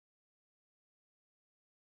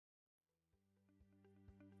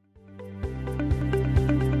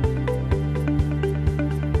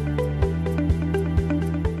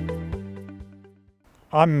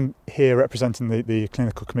I'm here representing the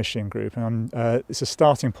clinical commissioning group, and it's a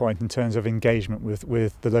starting point in terms of engagement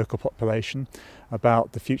with the local population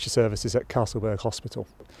about the future services at Castleberg Hospital.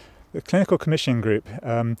 The clinical commissioning group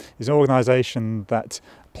is an organisation that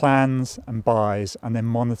plans and buys and then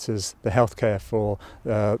monitors the healthcare for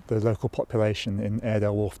the local population in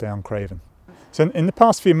Airedale, Wharfedale and Craven. So in the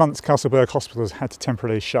past few months, Castleberg Hospital has had to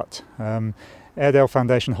temporarily shut. Airedale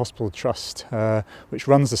Foundation Hospital Trust, which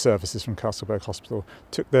runs the services from Castleberg Hospital,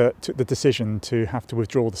 took the decision to have to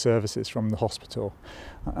withdraw the services from the hospital,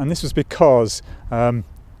 and this was because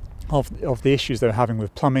of the issues they were having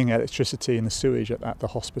with plumbing, electricity and the sewage at the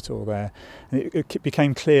hospital there. And it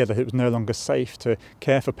became clear that it was no longer safe to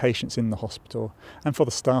care for patients in the hospital and for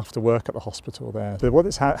the staff to work at the hospital there. But what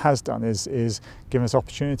this has done is given us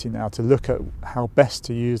opportunity now to look at how best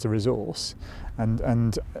to use the resource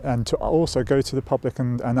and to also go to the public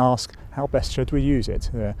and ask how best should we use it,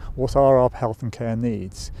 what are our health and care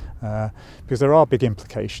needs, because there are big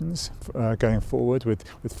implications going forward with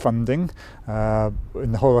funding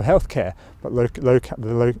in the whole of healthcare, but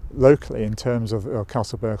locally in terms of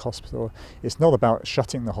Castleberg Hospital, it's not about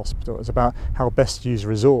shutting the hospital, it's about how best to use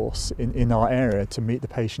resource in our area to meet the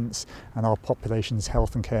patients and our population's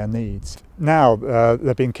health and care needs. Now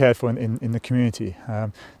they're being cared for in the community.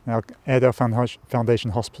 Now Airedale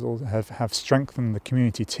Foundation Hospital have strengthened the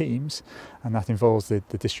community teams, and that involves the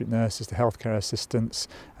district nurses, the healthcare assistants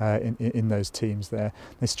in those teams there.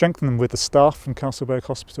 They strengthen them with the staff from Castleberg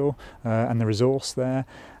Hospital and the resource there,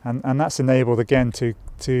 and that's enabled again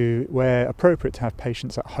to where appropriate to have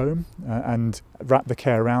patients at home and wrap the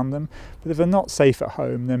care around them. But if they're not safe at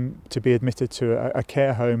home, then to be admitted to a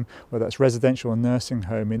care home, whether that's residential or nursing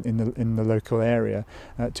home in the local area,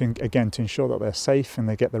 to ensure that they're safe and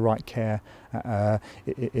they get the right care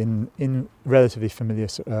in relatively familiar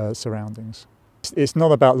surroundings. It's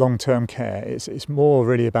not about long-term care, it's more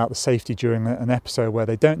really about the safety during an episode where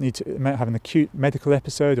they don't need to, it might have an acute medical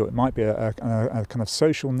episode, or it might be a kind of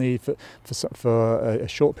social need for a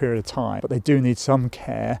short period of time, but they do need some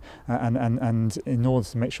care, and in order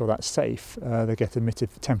to make sure that's safe, they get admitted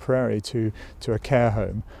temporarily to a care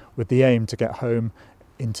home with the aim to get home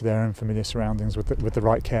into their own familiar surroundings with the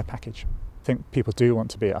right care package. I think people do want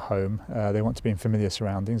to be at home, they want to be in familiar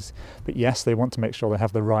surroundings, but yes, they want to make sure they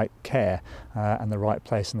have the right care and the right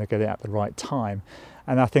place and they get it at the right time.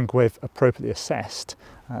 And I think we've appropriately assessed,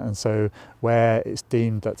 and so where it's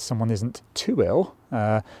deemed that someone isn't too ill,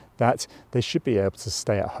 that they should be able to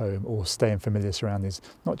stay at home or stay in familiar surroundings,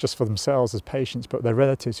 not just for themselves as patients, but their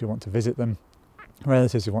relatives who want to visit them,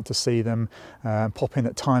 relatives who want to see them, pop in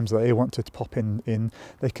at times that they want to pop in,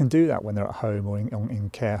 they can do that when they're at home or in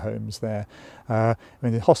care homes there. I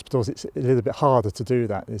mean, in hospitals it's a little bit harder to do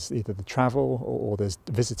that. There's either the travel or there's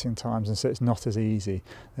visiting times, and so it's not as easy.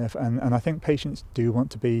 And I think patients do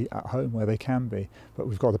want to be at home where they can be, but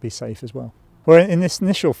we've got to be safe as well. Well, in this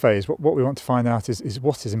initial phase, what we want to find out is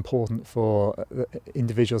what is important for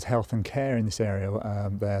individuals' health and care in this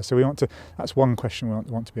area there. So that's one question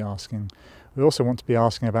we want to be asking. We also want to be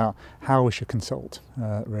asking about how we should consult,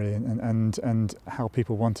 really, and how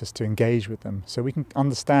people want us to engage with them, so we can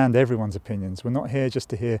understand everyone's opinions. We're not here just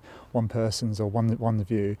to hear one person's or one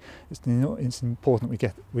view. It's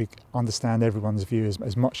important we understand everyone's view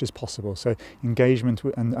as much as possible. So engagement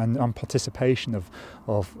and participation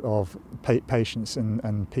of patients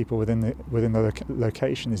and people within the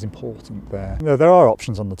location is important there. There are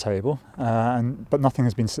options on the table, but nothing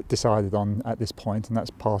has been decided on at this point, and that's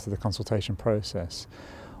part of the consultation process.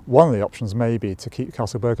 One of the options may be to keep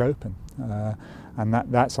Castleberg open, and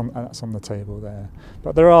that's on the table there.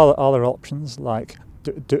 But there are other options, like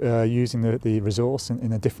using the resource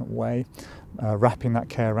in a different way, wrapping that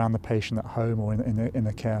care around the patient at home or in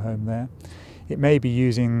a care home there. It may be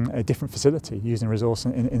using a different facility, using resource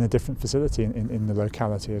in a different facility in the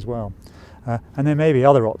locality as well. And there may be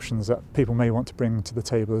other options that people may want to bring to the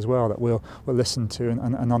table as well that we'll listen to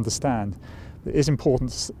and understand. It is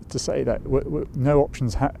important to say that no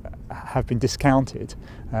options have been discounted,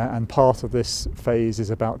 and part of this phase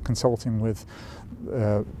is about consulting with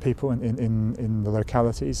people in the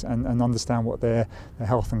localities and understand what their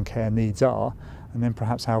health and care needs are, and then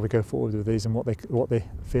perhaps how we go forward with these and what they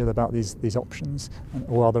feel about these options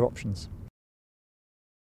or other options.